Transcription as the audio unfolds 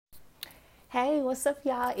Hey, what's up,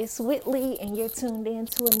 y'all? It's Whitley, and you're tuned in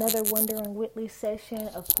to another Wondering Whitley session.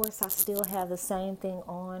 Of course, I still have the same thing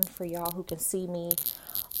on for y'all who can see me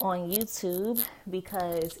on YouTube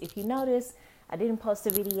because if you notice, I didn't post a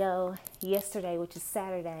video yesterday, which is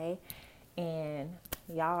Saturday, and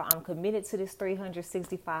y'all, I'm committed to this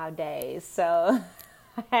 365 days, so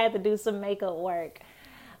I had to do some makeup work.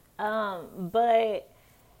 But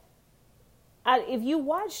if you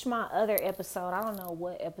watched my other episode, I don't know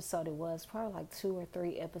what episode it was, probably like 2 or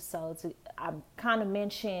 3 episodes. I kind of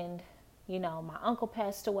mentioned, my uncle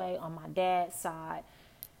passed away on my dad's side.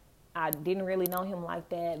 I didn't really know him like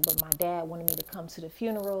that, but my dad wanted me to come to the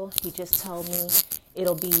funeral. He just told me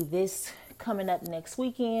it'll be this coming up next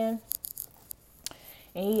weekend.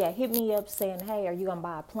 And he had hit me up saying, hey, are you going to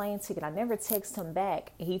buy a plane ticket? I never text him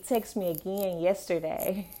back. And he texted me again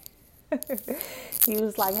yesterday. He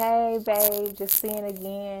was like, hey, babe, just seeing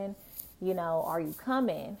again, are you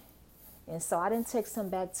coming? And so I didn't text him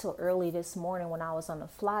back till early this morning when I was on the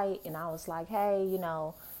flight. And I was like, hey,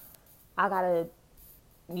 I got to,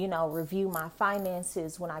 review my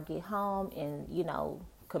finances when I get home and,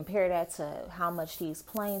 compare that to how much these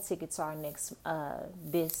plane tickets are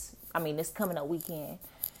this coming up weekend.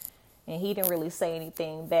 And he didn't really say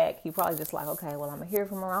anything back. He probably just like, okay, well, I'm going to hear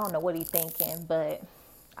from him. I don't know what he's thinking, but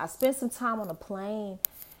I spent some time on the plane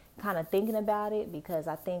kind of thinking about it because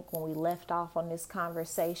I think when we left off on this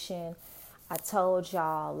conversation, I told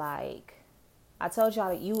y'all that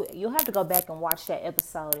you'll have to go back and watch that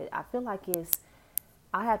episode. I feel like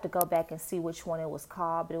I have to go back and see which one it was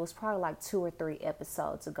called, but it was probably like 2 or 3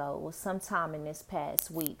 episodes ago. It was sometime in this past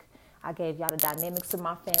week. I gave y'all the dynamics of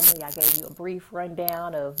my family. I gave you a brief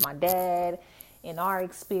rundown of my dad and our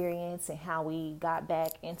experience and how we got back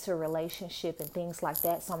into a relationship and things like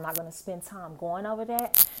that. So I'm not going to spend time going over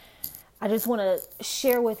that. I just want to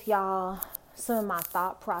share with y'all some of my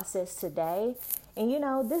thought process today. And,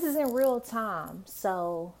 this is in real time.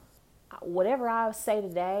 So whatever I say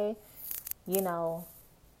today,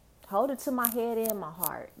 hold it to my head and my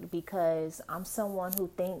heart because I'm someone who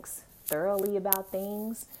thinks thoroughly about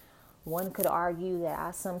things. One could argue that I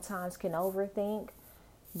sometimes can overthink.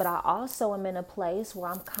 But I also am in a place where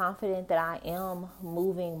I'm confident that I am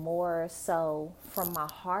moving more so from my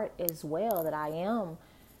heart as well, that I am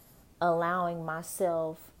allowing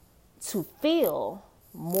myself to feel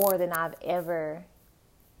more than I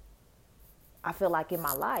feel like in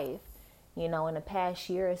my life. In the past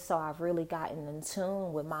year or so, I've really gotten in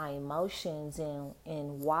tune with my emotions and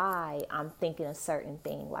why I'm thinking a certain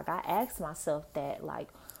thing. Like I ask myself that, like,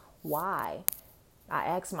 why? I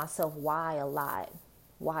ask myself why a lot.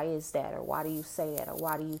 Why is that? Or why do you say that? Or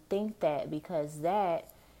why do you think that? Because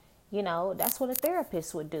that, that's what a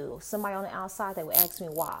therapist would do. Somebody on the outside, they would ask me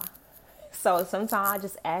why. So sometimes I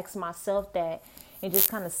just ask myself that and just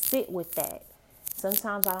kind of sit with that.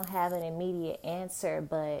 Sometimes I don't have an immediate answer,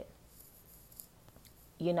 but,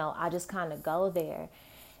 I just kind of go there.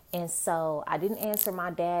 And so I didn't answer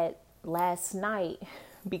my dad last night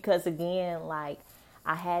because, again, like,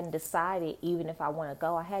 I hadn't decided even if I want to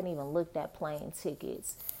go. I hadn't even looked at plane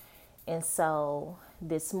tickets. And so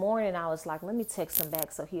this morning I was like, let me text him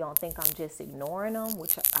back so he don't think I'm just ignoring him,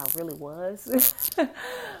 which I really was.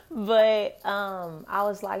 But I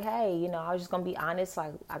was like, hey, I was just going to be honest.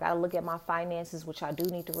 Like, I got to look at my finances, which I do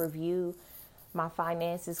need to review my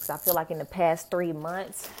finances because I feel like in the past 3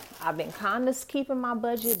 months, I've been kind of keeping my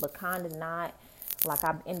budget, but kind of not. Like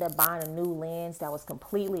I ended up buying a new lens that was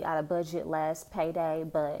completely out of budget last payday,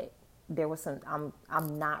 but there was I'm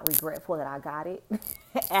not regretful that I got it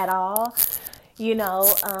at all,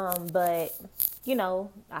 but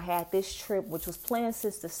I had this trip, which was planned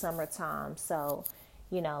since the summertime. So,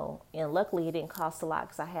 and luckily it didn't cost a lot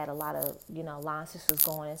because I had a lot of, line sisters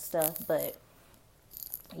going and stuff, but,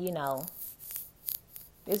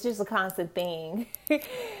 it's just a constant thing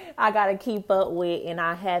I got to keep up with, and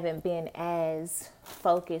I haven't been as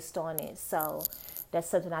focused on it. So that's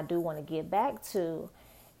something I do want to get back to.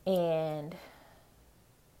 And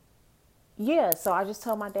yeah, so I just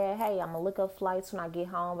told my dad, hey, I'm going to look up flights when I get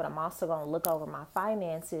home, but I'm also going to look over my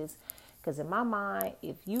finances because in my mind,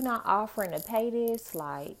 if you're not offering to pay this,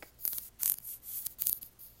 like,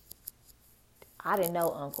 I didn't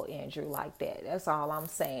know Uncle Andrew like that. That's all I'm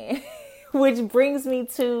saying. Which brings me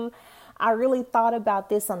to, I really thought about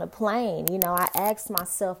this on the plane. I asked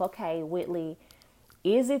myself, okay, Whitley,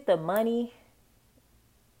 is it the money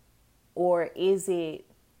or is it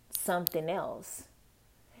something else?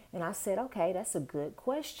 And I said, okay, that's a good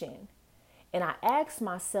question. And I asked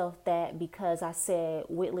myself that because I said,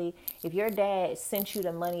 Whitley, if your dad sent you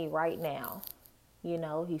the money right now,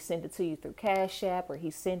 he sent it to you through Cash App or he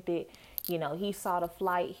sent it, he saw the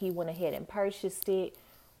flight, he went ahead and purchased it.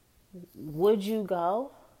 Would you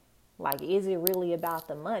go? Like, is it really about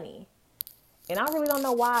the money? And I really don't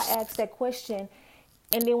know why I asked that question.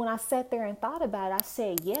 And then when I sat there and thought about it, I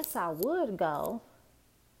said, yes, I would go.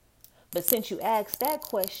 But since you asked that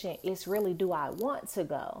question, it's really, do I want to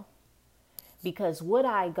go? Because would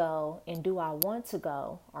I go and do I want to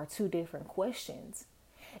go are two different questions.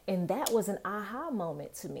 And that was an aha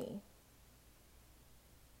moment to me.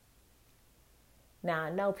 Now,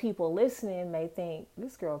 I know people listening may think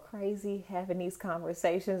this girl crazy having these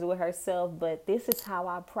conversations with herself, but this is how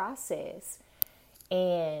I process.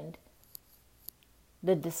 And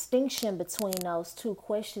the distinction between those two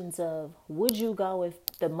questions of would you go if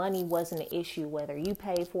the money wasn't an issue, whether you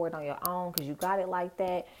paid for it on your own because you got it like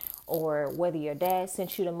that, or whether your dad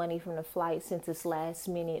sent you the money from the flight since it's last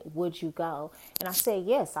minute, would you go? And I said,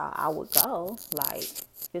 yes, I would go. Like,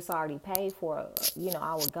 if it's already paid for,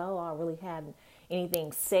 I would go. I don't really have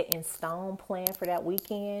anything set in stone planned for that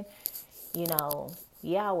weekend.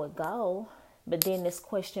 Yeah, I would go. But then this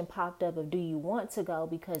question popped up of, do you want to go?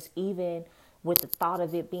 Because even with the thought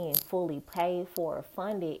of it being fully paid for or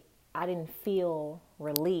funded, I didn't feel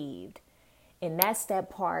relieved. And that's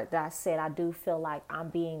that part that I said I do feel like I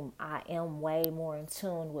am way more in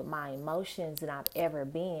tune with my emotions than I've ever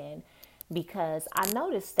been, because I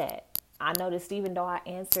noticed that. I noticed even though I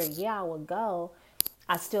answered, yeah, I would go,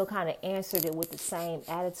 I still kind of answered it with the same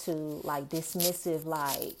attitude, like dismissive,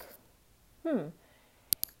 like, And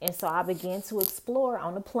so I began to explore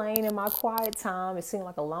on the plane in my quiet time. It seemed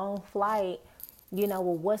like a long flight. Well,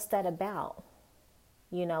 what's that about?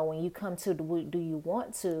 When you come to do you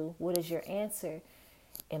want to, what is your answer?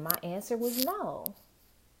 And my answer was no.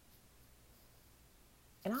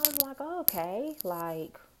 And I was like, oh, okay,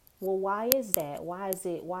 like, well, why is that? Why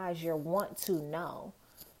is your want to no,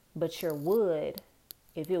 but your would,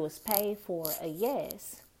 if it was paid for, a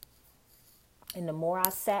yes? And the more I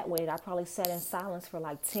sat with it, I probably sat in silence for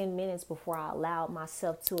like 10 minutes before I allowed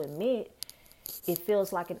myself to admit it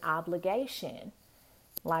feels like an obligation.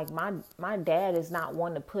 Like my dad is not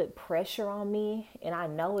one to put pressure on me. And I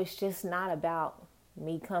know it's just not about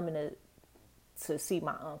me coming to see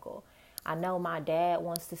my uncle. I know my dad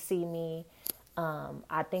wants to see me.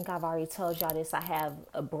 I think I've already told y'all this. I have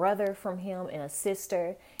a brother from him and a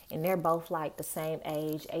sister, and they're both like the same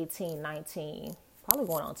age, 18, 19, probably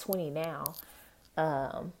going on 20 now.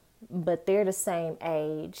 But they're the same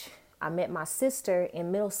age. I met my sister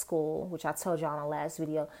in middle school, which I told y'all in the last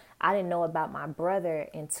video. I didn't know about my brother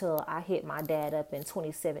until I hit my dad up in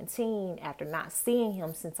 2017 after not seeing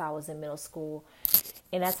him since I was in middle school.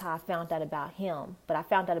 And that's how I found out about him. But I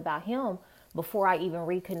found out about him before I even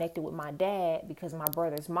reconnected with my dad, because my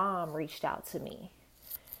brother's mom reached out to me.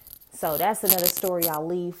 So that's another story I'll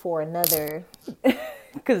leave for another,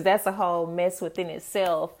 because that's a whole mess within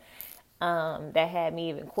itself. That had me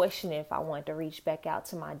even questioning if I wanted to reach back out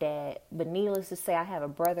to my dad. But needless to say, I have a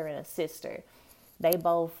brother and a sister. They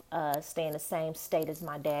both stay in the same state as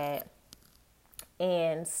my dad.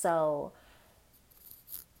 And so,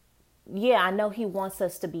 yeah, I know he wants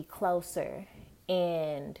us to be closer.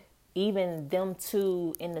 And even them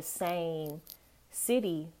two in the same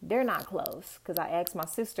city, they're not close. Because I asked my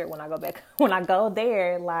sister when I go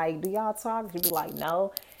there, like, do y'all talk? She'd be like,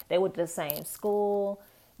 no. They went to the same school.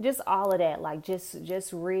 Just all of that, like just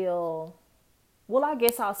real. Well, I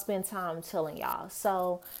guess I'll spend time telling y'all.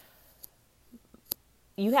 So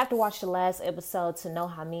you have to watch the last episode to know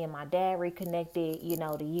how me and my dad reconnected,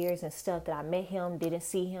 the years and stuff that I met him, didn't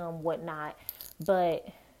see him, whatnot. But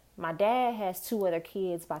my dad has 2 other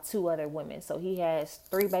kids by 2 other women. So he has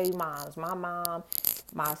 3 baby moms, my mom,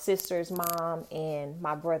 my sister's mom, and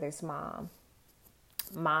my brother's mom.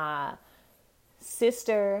 My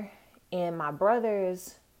sister and my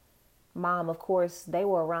brother's mom, of course, they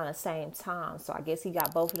were around the same time. So I guess he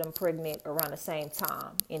got both of them pregnant around the same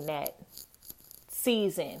time in that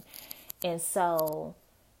season. And so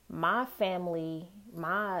my family,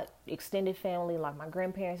 my extended family, like my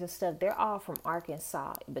grandparents and stuff, they're all from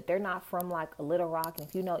Arkansas, but they're not from like a Little Rock. And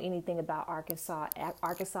if you know anything about Arkansas,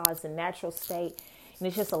 Arkansas is a natural state, and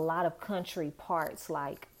it's just a lot of country parts.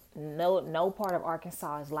 Like no part of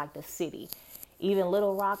Arkansas is like the city. Even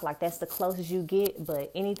Little Rock, like that's the closest you get.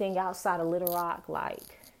 But anything outside of Little Rock, like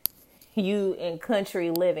you in country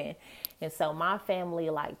living. And so my family,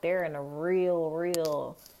 like they're in the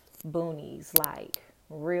real boonies, like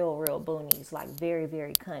real boonies, like very,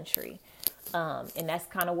 very country. And that's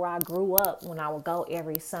kind of where I grew up when I would go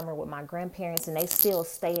every summer with my grandparents, and they still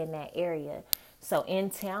stay in that area. So in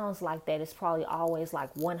towns like that, it's probably always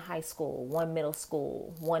like one high school, one middle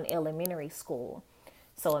school, one elementary school.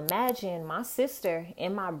 So imagine my sister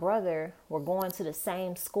and my brother were going to the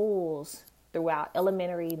same schools throughout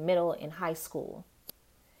elementary, middle, and high school.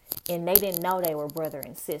 And they didn't know they were brother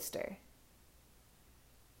and sister.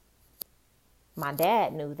 My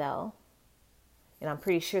dad knew though. And I'm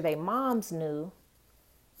pretty sure their moms knew,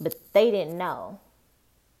 but they didn't know.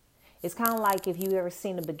 It's kind of like if you ever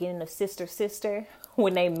seen the beginning of Sister Sister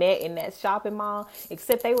when they met in that shopping mall,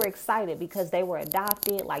 except they were excited because they were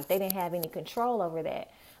adopted. Like they didn't have any control over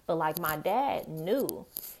that. But like my dad knew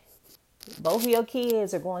both of your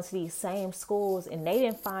kids are going to these same schools, and they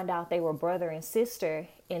didn't find out they were brother and sister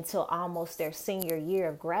until almost their senior year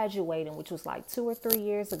of graduating, which was like 2 or 3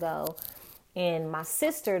 years ago. And my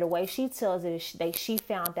sister, the way she tells it, is she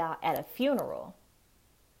found out at a funeral.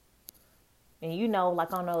 And you know,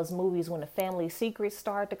 like on those movies when the family secrets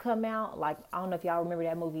start to come out, like I don't know if y'all remember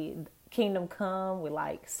that movie Kingdom Come with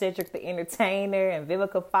like Cedric the Entertainer and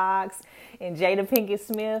Vivica Fox and Jada Pinkett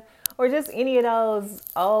Smith, or just any of those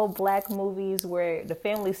old black movies where the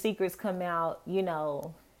family secrets come out, you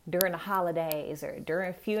know, during the holidays or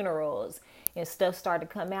during funerals and stuff start to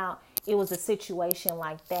come out. It was a situation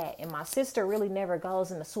like that. And my sister really never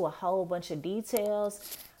goes into a whole bunch of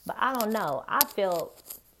details, but I don't know. I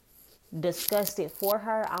felt disgusted for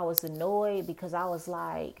her. I was annoyed because I was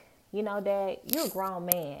like, you know, Dad, you're a grown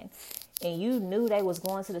man and you knew they was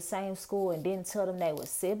going to the same school and didn't tell them they were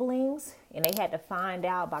siblings and they had to find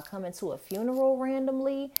out by coming to a funeral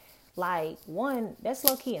randomly. Like, one, that's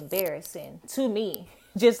low-key embarrassing to me,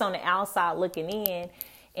 just on the outside looking in.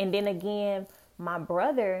 And then again, my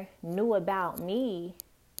brother knew about me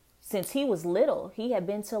since he was little. He had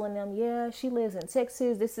been telling them, yeah, she lives in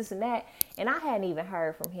Texas, this and that. And I hadn't even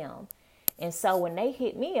heard from him. And so when they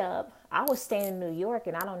hit me up, I was staying in New York,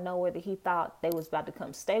 and I don't know whether he thought they was about to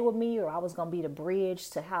come stay with me or I was going to be the bridge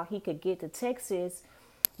to how he could get to Texas.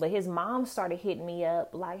 But his mom started hitting me up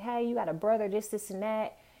like, hey, you got a brother, this and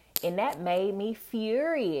that. And that made me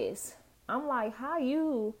furious. I'm like, how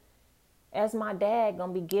you, as my dad,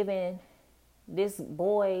 going to be giving this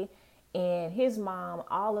boy and his mom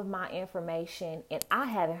all of my information, and I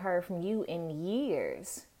haven't heard from you in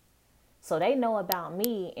years? So they know about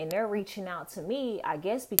me and they're reaching out to me, I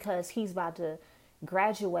guess because he's about to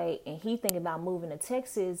graduate and he thinking about moving to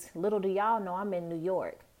Texas. Little do y'all know I'm in New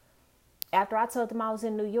York. After I told them I was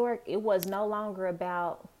in New York, it was no longer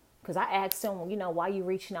about, because I asked him, you know, why you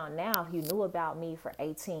reaching out now if you knew about me for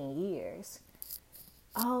 18 years?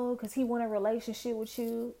 Oh, because he want a relationship with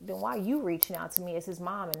you. Then why you reaching out to me as his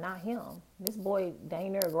mom and not him? This boy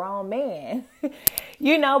dang near a grown man.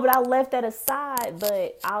 You know, but I left that aside.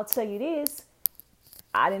 But I'll tell you this.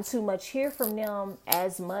 I didn't too much hear from them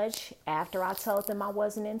as much after I told them I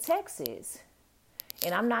wasn't in Texas.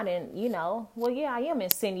 And I'm not in, you know, well, yeah, I am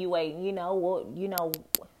insinuating, you know, well, you know,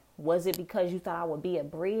 was it because you thought I would be a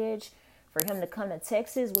bridge for him to come to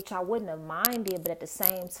Texas, which I wouldn't have minded, but at the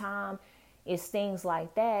same time, it's things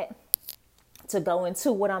like that. To go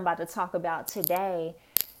into what I'm about to talk about today,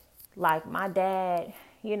 like my dad,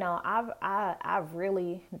 you know, I've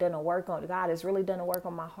really done a work on, God has really done a work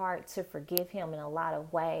on my heart to forgive him in a lot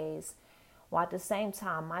of ways. While at the same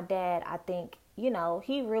time, my dad, I think, you know,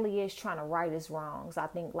 he really is trying to right his wrongs. I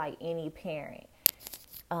think like any parent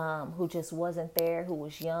who just wasn't there, who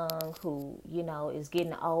was young, who, you know, is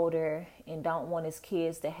getting older and don't want his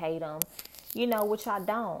kids to hate him, you know, which I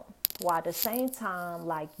don't. While at the same time,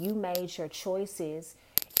 like, you made your choices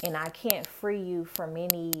and I can't free you from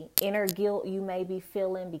any inner guilt you may be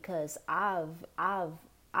feeling because I've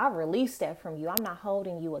released that from you. I'm not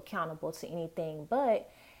holding you accountable to anything. But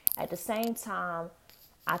at the same time,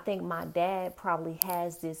 I think my dad probably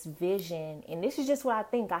has this vision, and this is just what I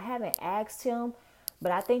think. I haven't asked him,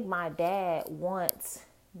 but I think my dad wants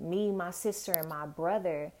me, my sister, and my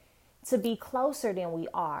brother to be closer than we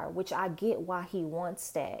are, which I get why he wants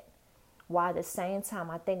that. While at the same time,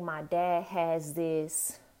 I think my dad has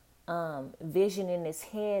this vision in his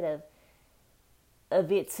head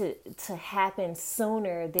of it to happen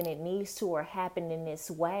sooner than it needs to, or happen in this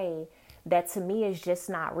way that to me is just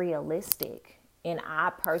not realistic. And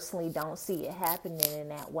I personally don't see it happening in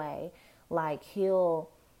that way. Like the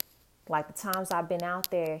times I've been out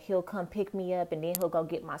there, he'll come pick me up and then he'll go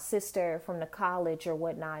get my sister from the college or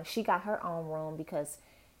whatnot. She got her own room because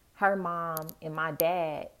her mom and my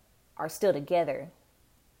dad are still together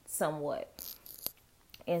somewhat.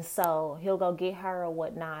 And so he'll go get her or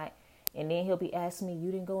whatnot. And then he'll be asking me,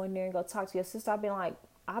 you didn't go in there and go talk to your sister? I've been like,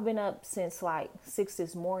 I've been up since like 6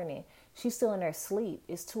 this morning. She's still in her sleep.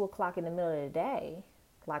 It's 2 o'clock in the middle of the day.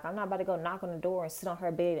 Like, I'm not about to go knock on the door and sit on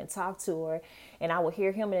her bed and talk to her. And I will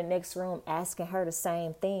hear him in the next room asking her the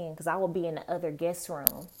same thing because I will be in the other guest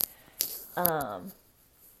room.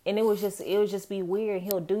 And it would just be weird.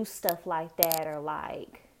 He'll do stuff like that, or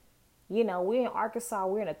like, you know, we're in Arkansas,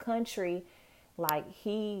 we're in a country, like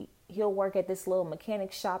he'll work at this little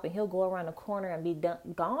mechanic shop and he'll go around the corner and be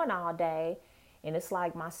gone all day. And it's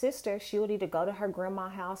like my sister, she would either go to her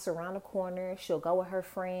grandma's house around the corner, she'll go with her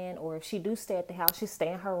friend, or if she do stay at the house, she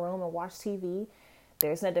stay in her room and watch TV.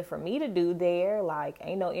 There's nothing for me to do there. Like,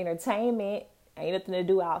 ain't no entertainment, ain't nothing to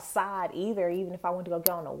do outside either, even if I went to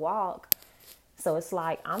go on a walk. So it's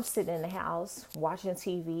like I'm sitting in the house watching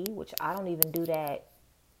TV, which I don't even do that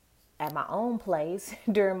at my own place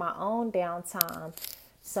during my own downtime.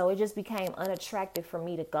 So it just became unattractive for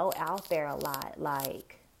me to go out there a lot.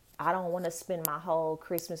 Like, I don't want to spend my whole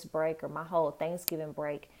Christmas break or my whole Thanksgiving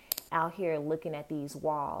break out here looking at these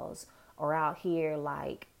walls, or out here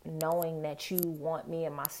like knowing that you want me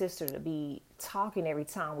and my sister to be talking every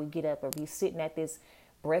time we get up, or be sitting at this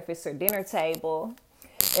breakfast or dinner table.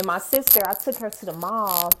 And my sister, I took her to the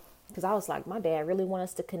mall because I was like, my dad really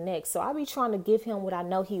wants us to connect. So I be trying to give him what I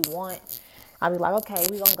know he wants. I be like, okay,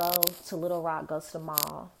 we gonna go to Little Rock, go to the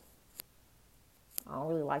mall. I don't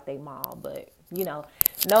really like they mall, but you know,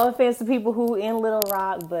 no offense to people who in Little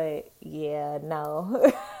Rock, but yeah,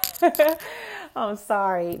 no. I'm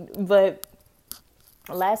sorry. But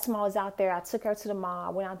last time I was out there, I took her to the mall. I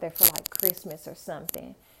went out there for like Christmas or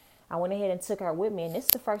something. I went ahead and took her with me, and this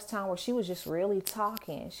is the first time where she was just really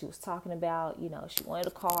talking. She was talking about, you know, she wanted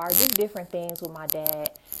a car, just different things with my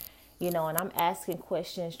dad, you know, and I'm asking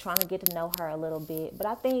questions, trying to get to know her a little bit. But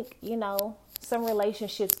I think, you know, some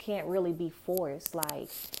relationships can't really be forced. Like,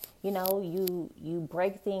 you know, you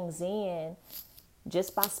break things in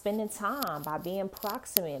just by spending time, by being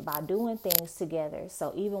proximate, by doing things together.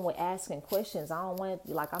 So even with asking questions, I don't want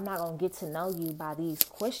to, like, I'm not going to get to know you by these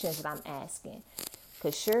questions that I'm asking.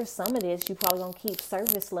 Because sure, some of this you probably going to keep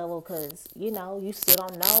surface level because, you know, you still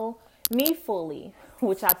don't know me fully,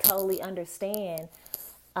 which I totally understand.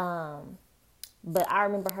 But I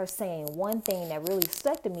remember her saying one thing that really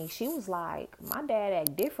stuck to me. She was like, my dad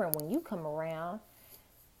act different when you come around.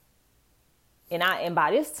 And by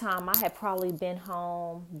this time, I had probably been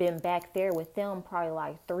home, been back there with them probably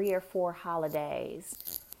like 3 or 4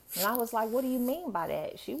 holidays. And I was like, what do you mean by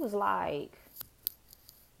that? She was like,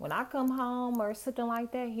 when I come home or something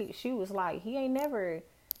like that, she was like, he ain't never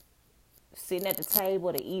sitting at the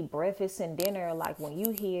table to eat breakfast and dinner like when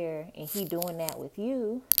you here and he doing that with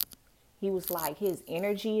you. He was like, his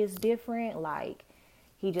energy is different. Like,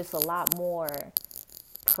 he just a lot more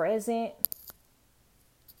present.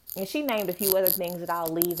 And she named a few other things that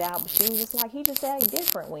I'll leave out, but she was just like, he just act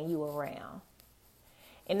different when you around.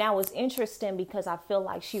 And that was interesting because I feel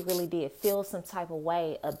like she really did feel some type of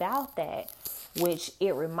way about that, which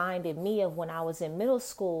it reminded me of when I was in middle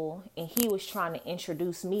school and he was trying to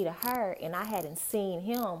introduce me to her, and I hadn't seen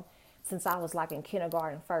him since I was like in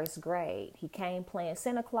kindergarten, first grade. He came playing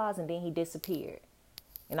Santa Claus and then he disappeared.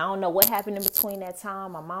 And I don't know what happened in between that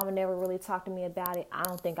time. My mama never really talked to me about it. I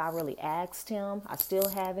don't think I really asked him. I still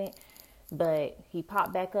haven't. But he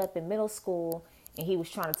popped back up in middle school and he was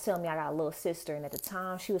trying to tell me I got a little sister. And at the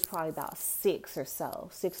time, she was probably about 6 or so,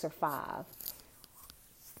 6 or 5.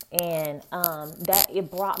 And that it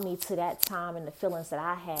brought me to that time and the feelings that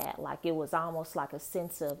I had. Like, it was almost like a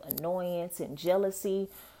sense of annoyance and jealousy,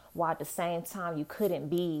 while at the same time you couldn't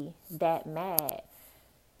be that mad.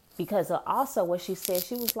 Because also what she said,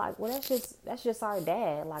 she was like, well, that's just our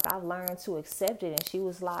dad. Like, I've learned to accept it. And she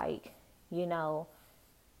was like, you know,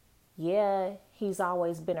 yeah, he's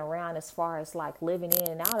always been around as far as like living in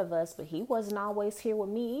and out of us, but he wasn't always here with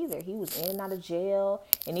me either. He was in and out of jail.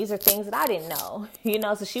 And these are things that I didn't know, you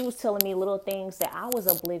know. So she was telling me little things that I was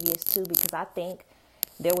oblivious to, because I think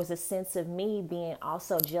there was a sense of me being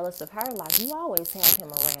also jealous of her. Like, you always had him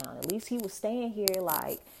around. At least he was staying here.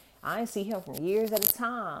 Like, I didn't see him from years at a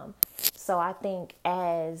time. So I think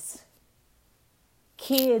as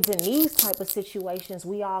kids in these type of situations,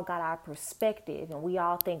 we all got our perspective, and we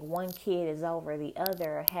all think one kid is over the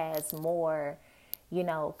other, has more, you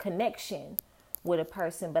know, connection with a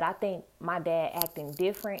person. But I think my dad acting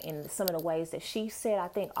different in some of the ways that she said, I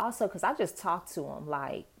think also because I just talked to him.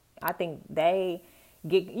 Like, I think they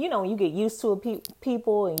get, you know, you get used to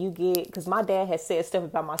people, and you get, because my dad has said stuff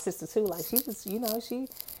about my sister too. Like, she just, you know, she's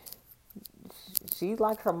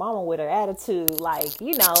like her mama with her attitude, like,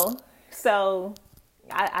 you know. So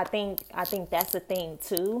I think that's the thing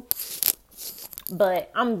too.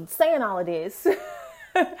 But I'm saying all of this.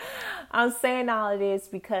 I'm saying all of this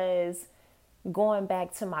because going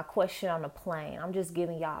back to my question on the plane, I'm just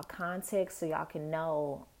giving y'all context so y'all can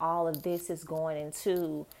know all of this is going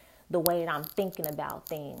into the way that I'm thinking about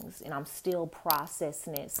things, and I'm still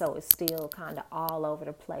processing it. So it's still kind of all over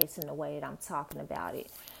the place in the way that I'm talking about it.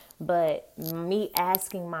 But me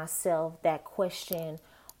asking myself that question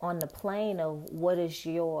on the plane of what is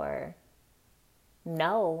your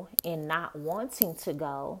no and not wanting to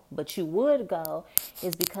go, but you would go,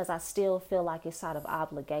 is because I still feel like it's out of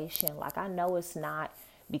obligation. Like, I know it's not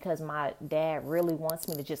because my dad really wants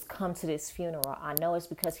me to just come to this funeral. I know it's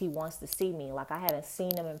because he wants to see me. Like, I haven't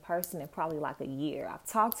seen him in person in probably like a year. I've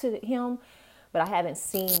talked to him, but I haven't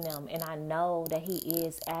seen him. And I know that he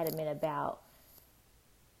is adamant about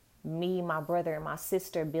me, my brother, and my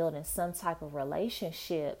sister building some type of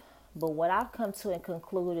relationship. But what I've come to and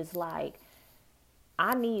conclude is like,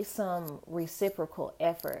 I need some reciprocal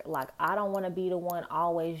effort. Like, I don't want to be the one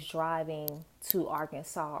always driving to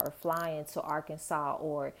Arkansas or flying to Arkansas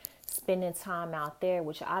or spending time out there,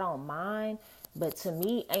 which I don't mind. But to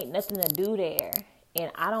me, ain't nothing to do there.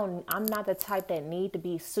 And I'm not the type that need to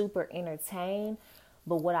be super entertained.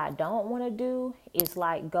 But what I don't want to do is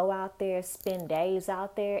like go out there, spend days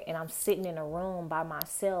out there, and I'm sitting in a room by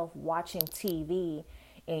myself watching TV,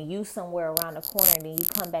 and you somewhere around the corner, and then you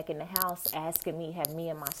come back in the house asking me, have me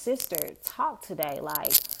and my sister talked today?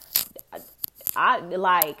 Like, I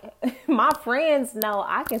like my friends know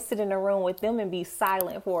I can sit in a room with them and be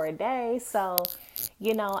silent for a day. So,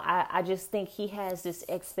 I just think he has this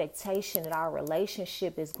expectation that our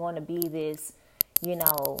relationship is going to be this,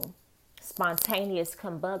 spontaneous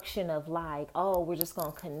combustion of like, oh, we're just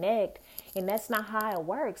going to connect. And that's not how it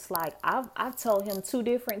works. Like, I've told him 2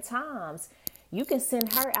 different times, you can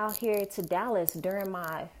send her out here to Dallas during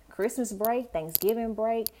my Christmas break, Thanksgiving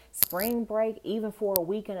break, spring break, even for a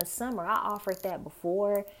week in the summer. I offered that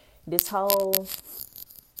before this whole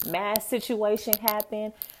mass situation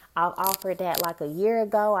happened. I've offered that like a year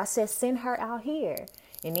ago. I said, send her out here.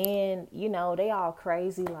 And then, they all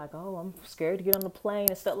crazy, like, oh, I'm scared to get on the plane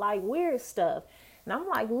and stuff, like weird stuff. And I'm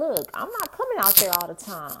like, look, I'm not coming out there all the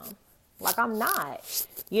time. Like, I'm not.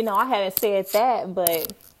 I haven't said that,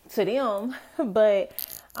 but to them, but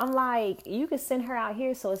I'm like, you can send her out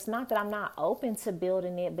here. So it's not that I'm not open to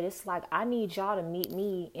building it, but it's like, I need y'all to meet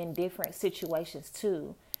me in different situations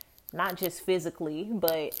too. Not just physically,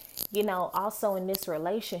 but, also in this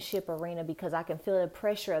relationship arena, because I can feel the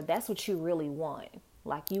pressure of that's what you really want.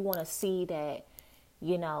 Like, you want to see that,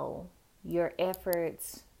 your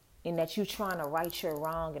efforts and that you trying to right your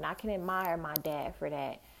wrong. And I can admire my dad for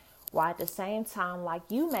that. While at the same time, like,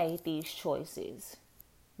 you made these choices.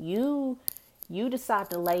 You decide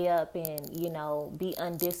to lay up and, be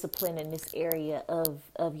undisciplined in this area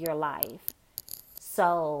of your life.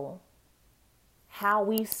 So how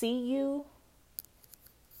we see you,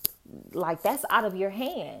 like, that's out of your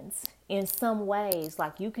hands in some ways.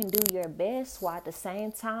 Like, you can do your best, while at the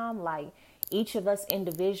same time, like, each of us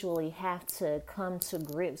individually have to come to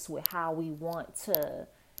grips with how we want to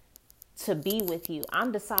be with you.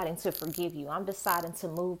 I'm deciding to forgive you. I'm deciding to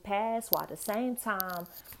move past, while at the same time,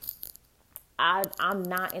 I'm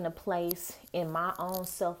not in a place in my own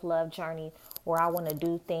self-love journey where I want to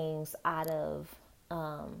do things out of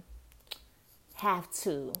have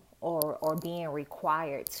to or being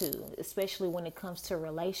required to, especially when it comes to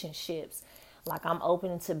relationships. Like, I'm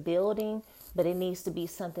open to building, but it needs to be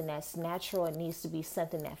something that's natural. It needs to be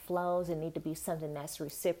something that flows. It needs to be something that's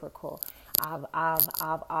reciprocal. I've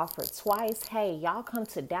offered twice, hey, y'all come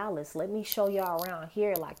to Dallas. Let me show y'all around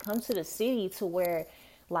here. Like, come to the city to where,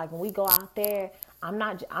 like, when we go out there, I'm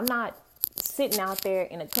not sitting out there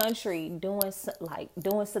in the country doing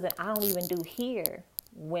something I don't even do here,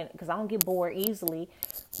 because I don't get bored easily.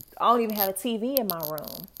 I don't even have a TV in my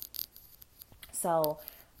room. So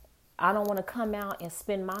I don't want to come out and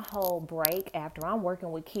spend my whole break after I'm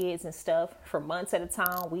working with kids and stuff for months at a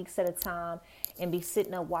time, weeks at a time, and be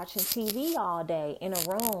sitting up watching TV all day in a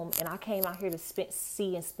room. And I came out here to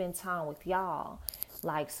spend time with y'all.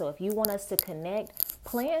 Like, so if you want us to connect,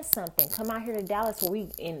 plan something. Come out here to Dallas where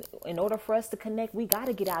in order for us to connect, we got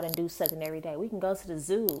to get out and do something every day. We can go to the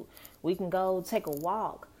zoo. We can go take a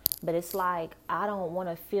walk. But it's like, I don't want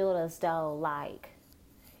to feel as though like,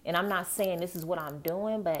 and I'm not saying this is what I'm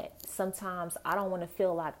doing, but sometimes I don't want to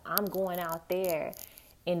feel like I'm going out there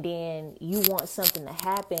and then you want something to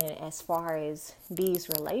happen as far as these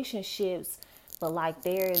relationships. But like,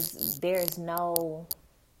 there's no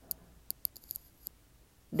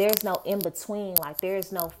in between. Like,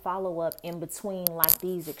 there's no follow up in between, like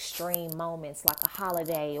these extreme moments, like a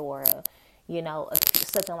holiday or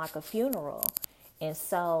something like a funeral. And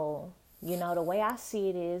so, the way I see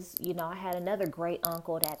it is, I had another great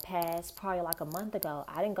uncle that passed probably like a month ago.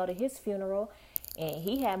 I didn't go to his funeral, and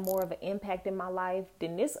he had more of an impact in my life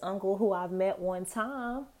than this uncle who I've met one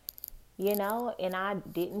time. and I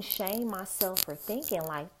didn't shame myself for thinking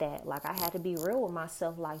like that. Like, I had to be real with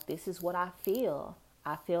myself. Like, this is what I feel.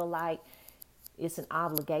 I feel like it's an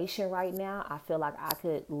obligation right now. I feel like I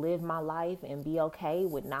could live my life and be okay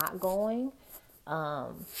with not going.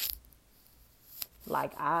 Um,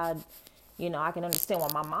 like, I can understand why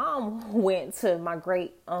my mom went to my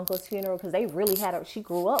great uncle's funeral, because they really she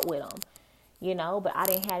grew up with him, but I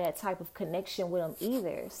didn't have that type of connection with him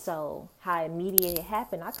either. So how immediate it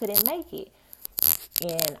happened, I couldn't make it.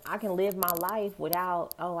 And I can live my life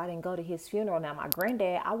without, oh, I didn't go to his funeral. Now, my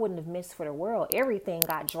granddad, I wouldn't have missed for the world. Everything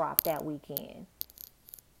got dropped that weekend.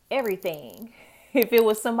 Everything. If it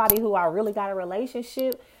was somebody who I really got a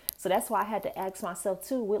relationship. So that's why I had to ask myself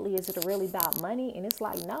too, Whitley, is it really about money? And it's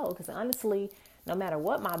like, no, because honestly, no matter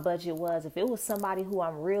what my budget was, if it was somebody who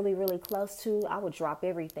I'm really, really close to, I would drop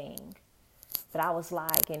everything. But I was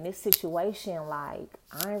like, in this situation, like,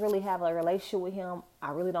 I didn't really have a relationship with him.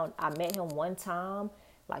 I really don't. I met him one time.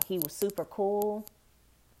 Like, he was super cool.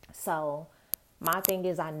 So my thing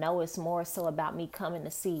is, I know it's more so about me coming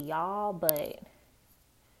to see y'all, but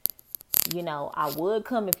I would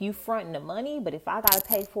come if you fronting the money, but if I got to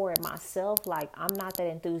pay for it myself, like, I'm not that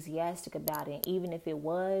enthusiastic about it. Even if it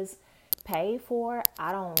was paid for,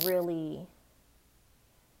 I don't really,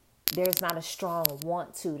 there's not a strong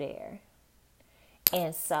want to there.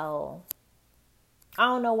 And so I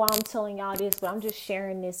don't know why I'm telling y'all this, but I'm just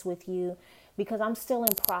sharing this with you because I'm still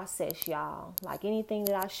in process, y'all. Like, anything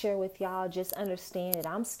that I share with y'all, just understand that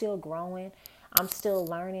I'm still growing. I'm still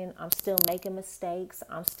learning. I'm still making mistakes.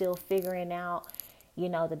 I'm still figuring out,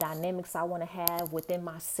 the dynamics I want to have within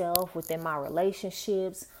myself, within my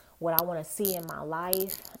relationships, what I want to see in my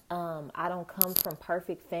life. I don't come from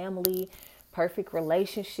perfect family, perfect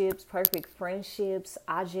relationships, perfect friendships.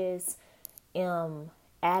 I just am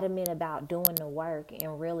adamant about doing the work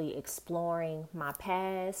and really exploring my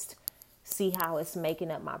past, see how it's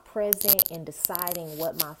making up my present, and deciding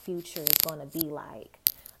what my future is going to be like.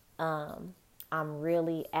 I'm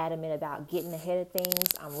really adamant about getting ahead of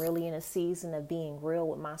things. I'm really in a season of being real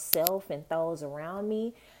with myself and those around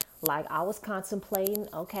me. Like, I was contemplating,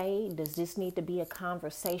 okay, does this need to be a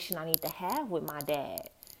conversation I need to have with my dad?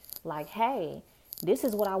 Like, hey, this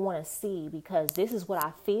is what I want to see because this is what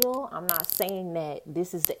I feel. I'm not saying that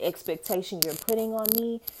this is the expectation you're putting on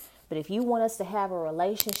me, but if you want us to have a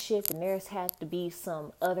relationship, and there's had to be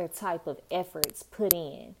some other type of efforts put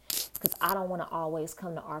in, because I don't want to always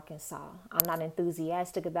come to Arkansas. I'm not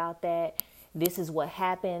enthusiastic about that. This is what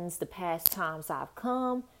happens the past times I've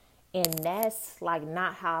come, and that's like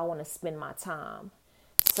not how I want to spend my time.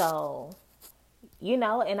 So, and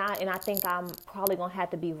I think I'm probably going to have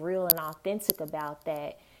to be real and authentic about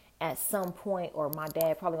that at some point, or my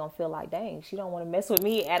dad probably going to feel like, dang, she don't want to mess with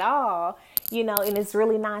me at all, and it's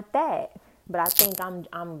really not that. But I think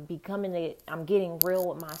I'm getting real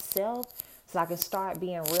with myself so I can start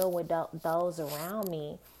being real with those around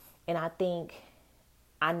me. And I think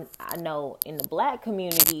I know in the Black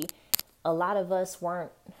community, a lot of us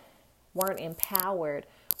weren't empowered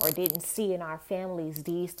or didn't see in our families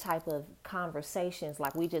these type of conversations.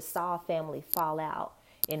 Like, we just saw a family fall out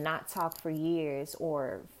and not talk for years,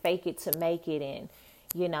 or fake it to make it, and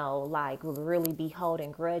like really be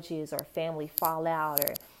holding grudges, or family fallout,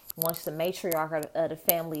 or once the matriarch of the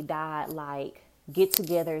family died, like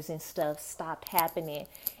get-togethers and stuff stopped happening.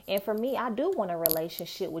 And for me, I do want a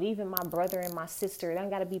relationship with even my brother and my sister. It don't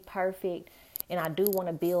got to be perfect, and I do want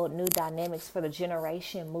to build new dynamics for the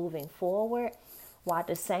generation moving forward, while at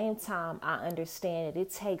the same time I understand that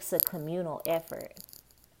it takes a communal effort.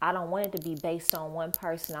 I don't want it to be based on one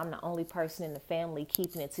person. I'm the only person in the family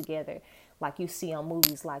keeping it together, like you see on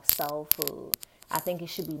movies like Soul Food. I think it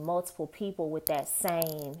should be multiple people with that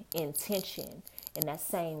same intention and that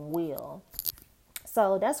same will.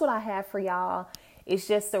 So that's what I have for y'all. It's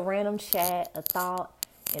just a random chat, a thought,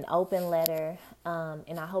 an open letter.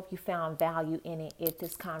 And I hope you found value in it if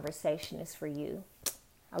this conversation is for you.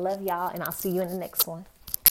 I love y'all, and I'll see you in the next one.